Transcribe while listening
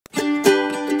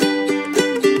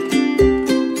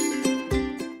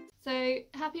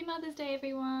Happy Mother's Day,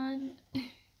 everyone.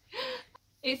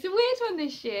 It's a weird one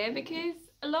this year because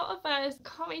a lot of us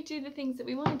can't really do the things that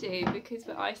we want to do because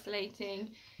we're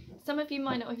isolating. Some of you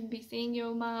might not even be seeing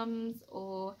your mums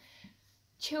or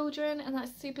children, and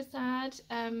that's super sad.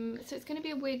 So it's going to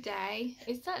be a weird day.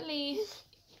 It's certainly,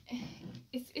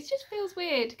 it just feels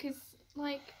weird because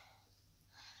like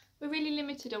we're really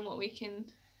limited on what we can.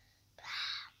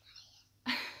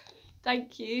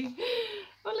 Thank you.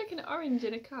 Oh, look, an orange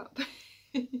in a cup.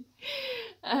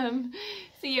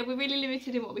 So yeah, we're really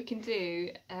limited in what we can do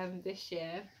this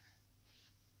year.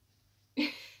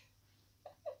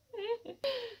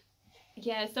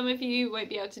 Yeah, some of you won't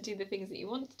be able to do the things that you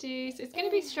want to do, so it's going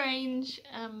to be strange. It's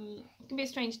going to be a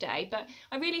strange day, but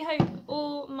I really hope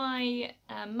all my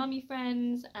mummy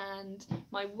friends and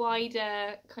my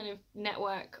wider kind of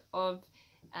network of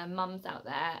mums out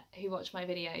there who watch my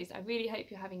videos, I really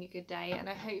hope you're having a good day, and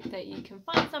I hope that you can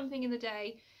find something in the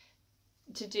day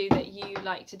to do that you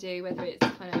like to do, whether it's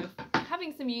kind of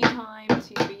having some you time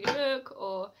to read a book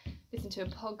or listen to a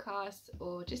podcast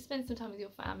or just spend some time with your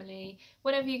family.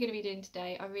 Whatever you're going to be doing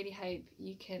today, I really hope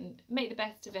you can make the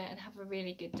best of it and have a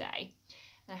really good day.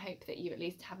 And I hope that you at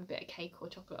least have a bit of cake or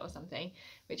chocolate or something,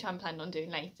 which I'm planning on doing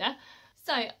later.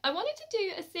 So I wanted to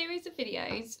do a series of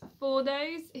videos for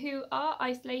those who are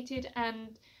isolated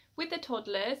and with their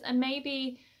toddlers, and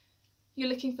maybe you're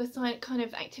looking for some kind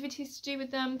of activities to do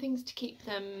with them, things to keep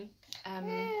them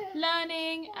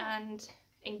learning and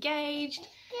engaged.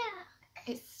 Yeah.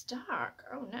 It's dark.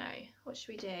 Oh no, what should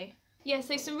we do? Yeah,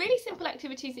 so some really simple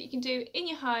activities that you can do in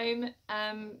your home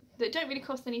that don't really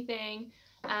cost anything,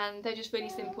 and they're just really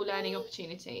simple learning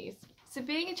opportunities. So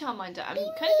being a childminder, I'm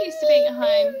kind of used to being at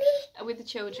home with the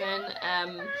children,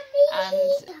 and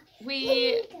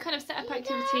we kind of set up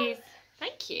activities,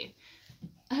 thank you,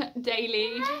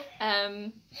 daily,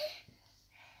 and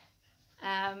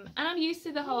I'm used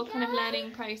to the whole kind of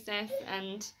learning process,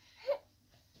 and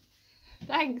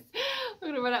thanks, I'm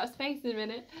going to run out of space in a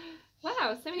minute.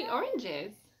 Wow, so many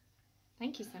oranges,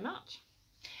 thank you so much.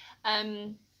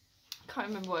 Can't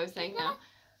remember what I was saying now.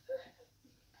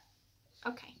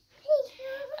 Okay.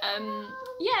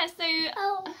 Yeah, so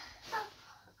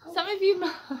some of you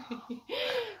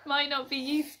might not be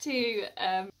used to,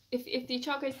 if the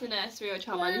child goes to the nursery or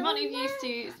childminder, you might not be used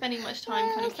to spending much time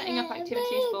kind of setting up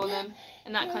activities for them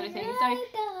and that kind of thing. So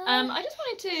I just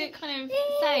wanted to kind of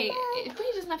say, it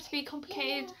really doesn't have to be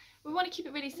complicated. We want to keep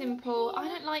it really simple. I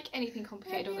don't like anything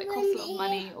complicated or that costs a lot of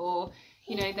money, or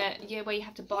you know, where you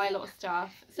have to buy a lot of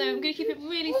stuff. So I'm going to keep it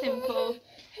really simple,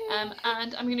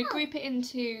 and I'm going to group it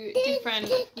into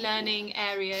different learning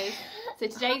areas. So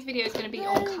today's video is going to be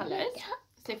on colours.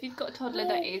 So if you've got a toddler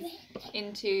that is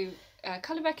into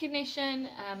colour recognition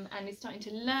and is starting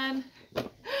to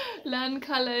learn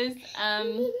colours,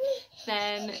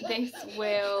 then this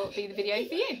will be the video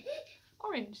for you.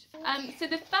 Orange. So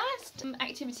the first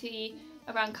activity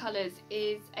around colours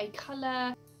is a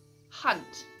colour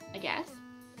hunt, I guess.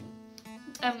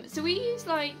 So we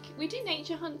do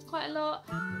nature hunts quite a lot,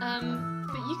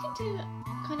 but you can do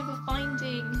kind of a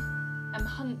finding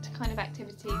hunt kind of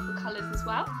activity for colours as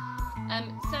well.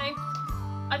 So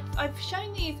I've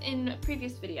shown these in a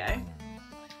previous video. It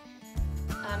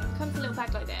comes in a little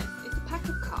bag like this. It's a pack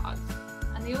of cards,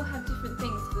 and they all have different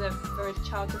things for a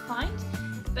child to find,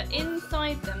 but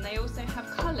inside them they also have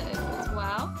colours as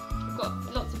well. We've got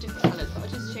lots of different colours, but I'll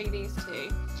just show you these two.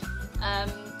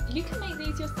 You can make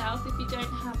these yourself if you don't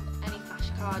have any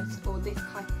flashcards or this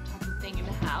type of thing in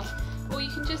the house, or you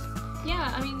can just,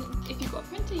 yeah, I mean, if you've got a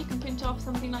printer, you can print off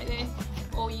something like this,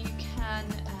 or you can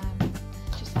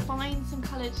just find some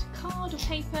coloured card or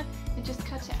paper and just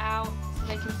cut it out so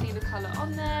they can see the colour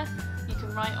on there. You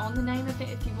can write on the name of it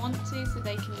if you want to, so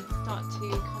they can start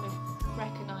to kind of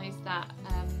recognise that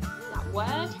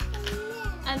word.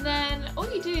 And then all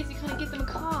you do is you kind of give them a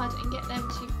card and get them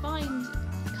to find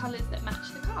colours that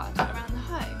match the card around the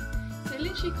home. So it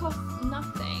literally costs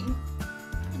nothing,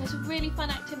 and it's a really fun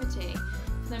activity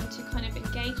for them to kind of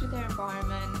engage with their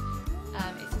environment.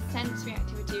 It's a sensory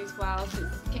activity as well, so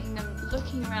it's getting them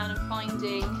looking around and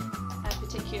finding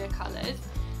particular colours.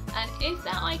 And if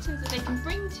they're items that they can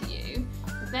bring to you,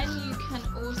 then you can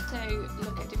also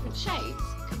look at different shades.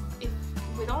 Because if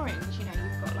with orange, you know,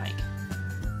 you've got like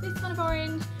this kind of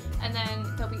orange, and then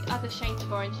there'll be other shades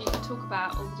of orange. You can talk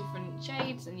about all the different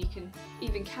shades, and you can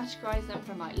even categorise them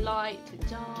from like light to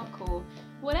dark or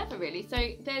whatever really.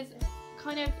 So there's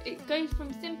kind of, it goes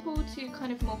from simple to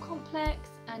kind of more complex,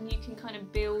 and you can kind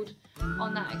of build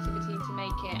on that activity to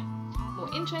make it more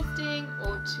interesting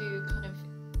or to kind of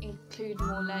include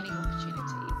more learning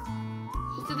opportunities.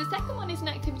 So the second one is an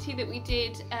activity that we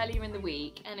did earlier in the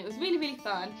week, and it was really, really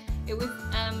fun. It was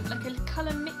like a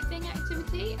colour mixing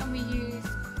activity, and we used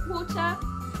water,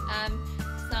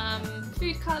 some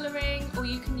food colouring, or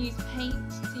you can use paint,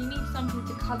 so you need something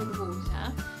to colour the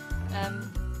water.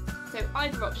 So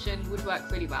either option would work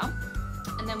really well.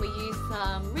 And then we used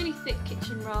some really thick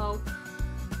kitchen roll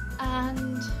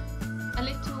and a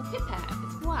little pipette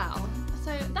as well.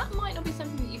 So that might not be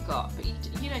something that you've got, but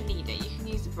you don't need it. You can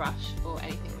use a brush or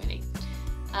anything really.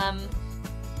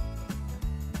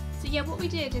 So yeah, what we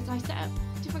did is I set up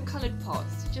different coloured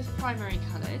pots, just primary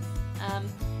colours,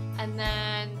 and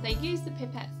then they use the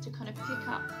pipettes to kind of pick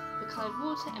up the coloured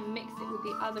water and mix it with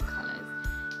the other colours.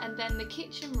 And then the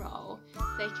kitchen roll,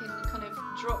 they can kind of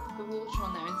drop the water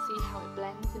on there and see how it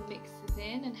blends and mixes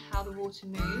in and how the water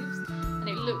moves, and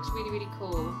it looks really, really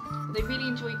cool. But they really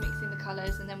enjoyed mixing the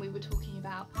colours, and then we were talking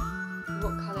about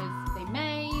what colours they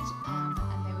made,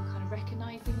 and they were kind of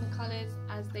recognising the colours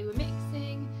as they were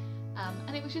mixing,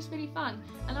 and it was just really fun.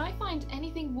 And I find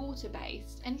anything water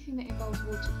based, anything that involves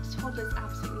water, toddlers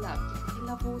absolutely love, because they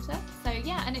love water. So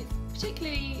yeah, and it's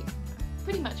particularly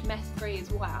pretty much mess free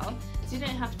as well, so you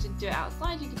don't have to do it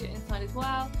outside, you can do it inside as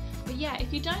well. But yeah,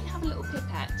 if you don't have a little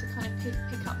pipette to kind of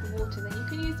pick up the water, then you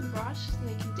can use a brush, so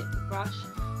they can dip the brush,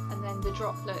 and then the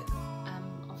droplets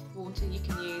of the water you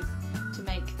can use to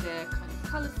make the kind of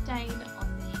colour stain on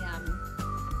the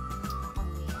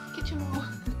kitchen wall.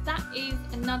 That is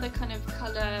another kind of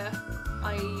colour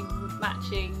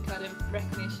matching, kind of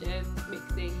recognition,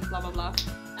 mixing, blah blah blah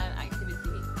activity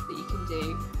that you can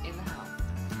do in the house.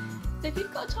 So if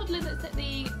you've got a toddler that's at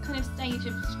the kind of stage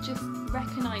of just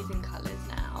recognising colours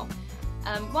now,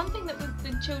 one thing that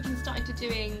the children started to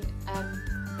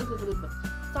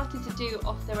do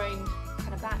off their own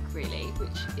kind of back really,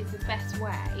 which is the best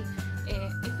way,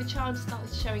 if the child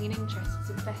starts showing an interest, it's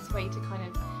the best way to kind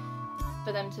of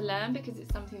for them to learn, because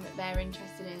it's something that they're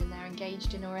interested in and they're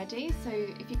engaged in already. So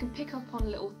if you can pick up on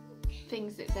little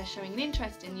things that they're showing an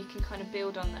interest in, you can kind of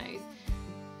build on those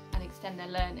and extend their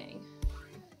learning.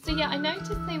 So yeah, I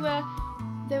noticed they were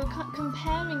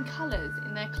comparing colours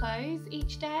in their clothes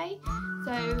each day.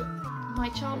 So my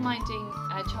childminding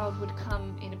child would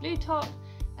come in a blue top,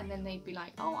 and then they'd be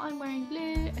like, oh, I'm wearing blue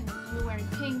and you're wearing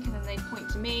pink, and then they'd point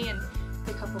to me and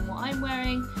pick up on what I'm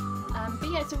wearing. But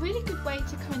yeah, it's a really good way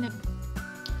to kind of,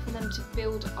 for them to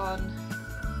build on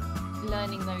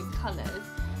learning those colours,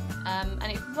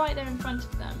 and it's right there in front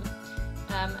of them.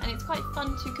 And it's quite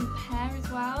fun to compare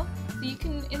as well. So you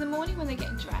can, in the morning when they're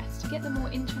getting dressed, get them more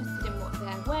interested in what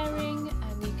they're wearing,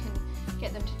 and you can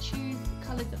get them to choose the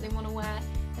colours that they want to wear,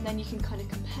 and then you can kind of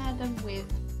compare them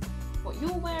with what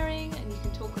you're wearing, and you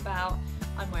can talk about,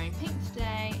 I'm wearing pink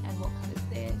today, and what colour is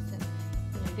this, and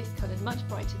you know, this colour is much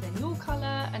brighter than your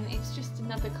colour, and it's just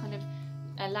another kind of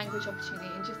language opportunity,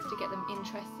 and just to get them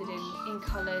interested in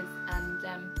colours and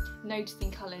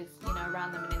noticing colours, you know,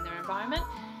 around them and in their environment.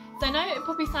 So I know it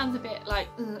probably sounds a bit like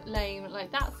lame,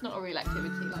 like that's not a real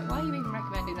activity, like why are you even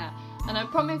recommending that? And I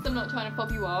promise I'm not trying to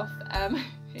fob you off,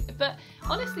 but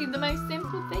honestly the most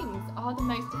simple things are the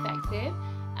most effective,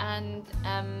 and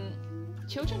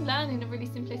children learn in a really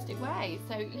simplistic way,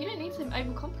 so you don't need to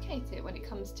overcomplicate it when it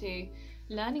comes to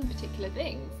learning particular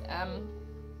things.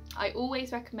 I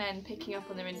always recommend picking up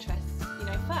on their interests, you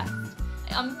know, first.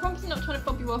 I'm probably not trying to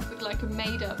fob you off with like a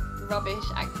made up rubbish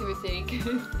activity,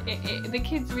 because the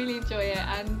kids really enjoy it,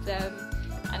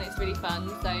 and it's really fun,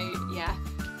 so yeah,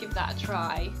 give that a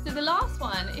try. So the last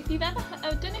one, if you've ever,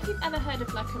 I don't know if you've ever heard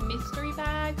of like a mystery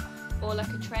bag or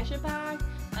like a treasure bag,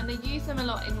 and they use them a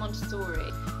lot in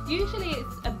Montessori. Usually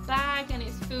it's a bag and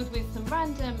it's filled with some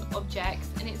random objects,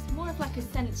 and it's more of like a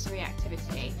sensory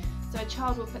activity. So a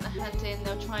child will put their hand in,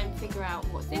 they'll try and figure out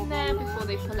what's in there before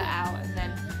they pull it out, and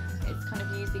then it's kind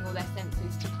of using all their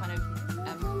senses to kind of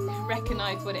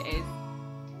recognise what it is.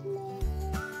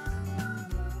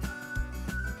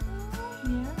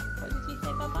 Yeah, what did you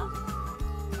say, Baba?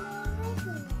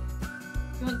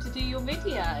 You want to do your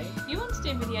video? You want to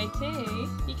do a video too?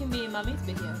 You can be in Mummy's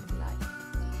video if you like.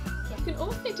 You can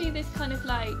also do this kind of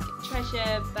like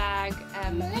treasure bag,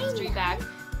 mystery bag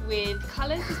with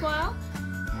colours as well.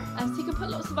 So you can put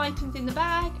lots of items in the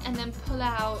bag and then pull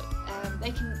out,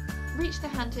 they can reach their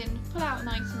hand in, pull out an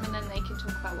item, and then they can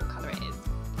talk about what colour it is.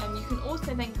 And you can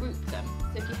also then group them.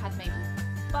 So if you had maybe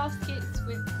baskets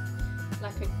with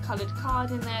like a coloured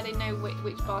card in there, they know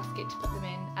which basket to put them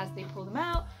in as they pull them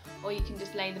out, or you can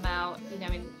just lay them out, you know,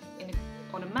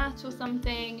 on a mat or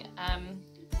something,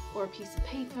 or a piece of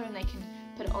paper, and they can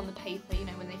put it on the paper, you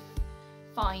know, when they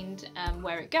find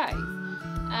where it goes.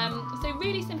 So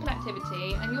really simple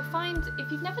activity, and you'll find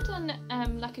if you've never done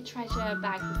like a treasure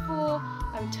bag before,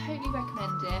 I would totally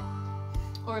recommend it,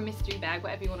 or a mystery bag,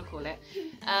 whatever you want to call it,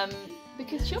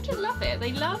 because children love it.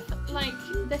 They love, like,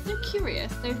 they're so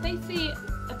curious, so if they see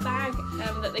a bag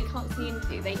that they can't see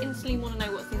into, they instantly want to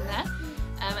know what's in there,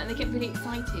 and they get really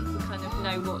excited to kind of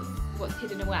know what's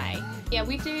hidden away. Yeah,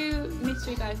 we do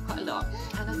mystery bags quite a lot,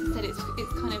 and as I said,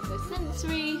 it's kind of a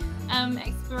sensory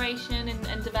exploration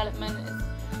and development,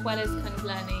 as well as kind of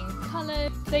learning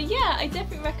colours. So yeah, I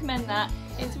definitely recommend that.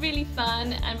 It's really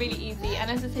fun and really easy,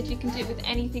 and as I said, you can do it with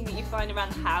anything that you find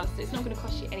around the house, so it's not going to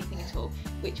cost you anything at all,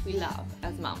 which we love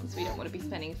as mums. We don't want to be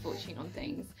spending a fortune on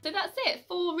things. So that's it,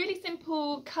 4 really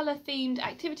simple colour themed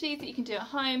activities that you can do at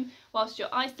home whilst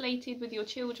you're isolated with your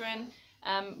children.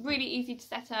 Really easy to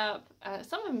set up.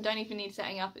 Some of them don't even need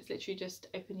setting up, it's literally just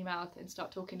open your mouth and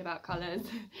start talking about colours.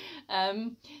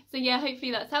 So yeah,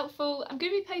 hopefully that's helpful. I'm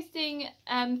going to be posting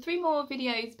 3 more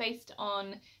videos based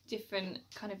on different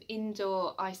kind of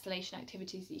indoor isolation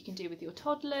activities that you can do with your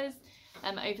toddlers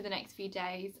over the next few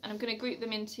days, and I'm going to group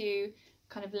them into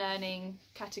kind of learning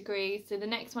categories. So the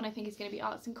next one I think is going to be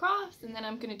arts and crafts, and then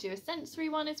I'm going to do a sensory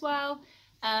one as well.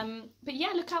 But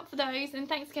yeah, look out for those, and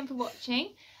thanks again for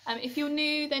watching. If you're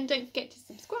new, then don't forget to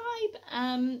subscribe,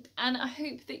 and I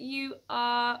hope that you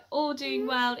are all doing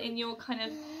well in your kind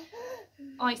of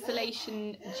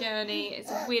isolation journey. It's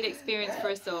a weird experience for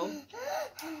us all,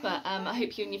 but I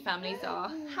hope you and your families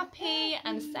are happy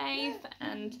and safe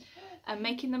and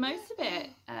making the most of it.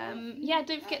 Yeah,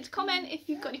 don't forget to comment if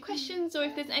you've got any questions, or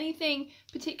if there's anything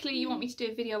particularly you want me to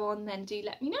do a video on, then do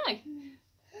let me know.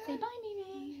 Say bye, me.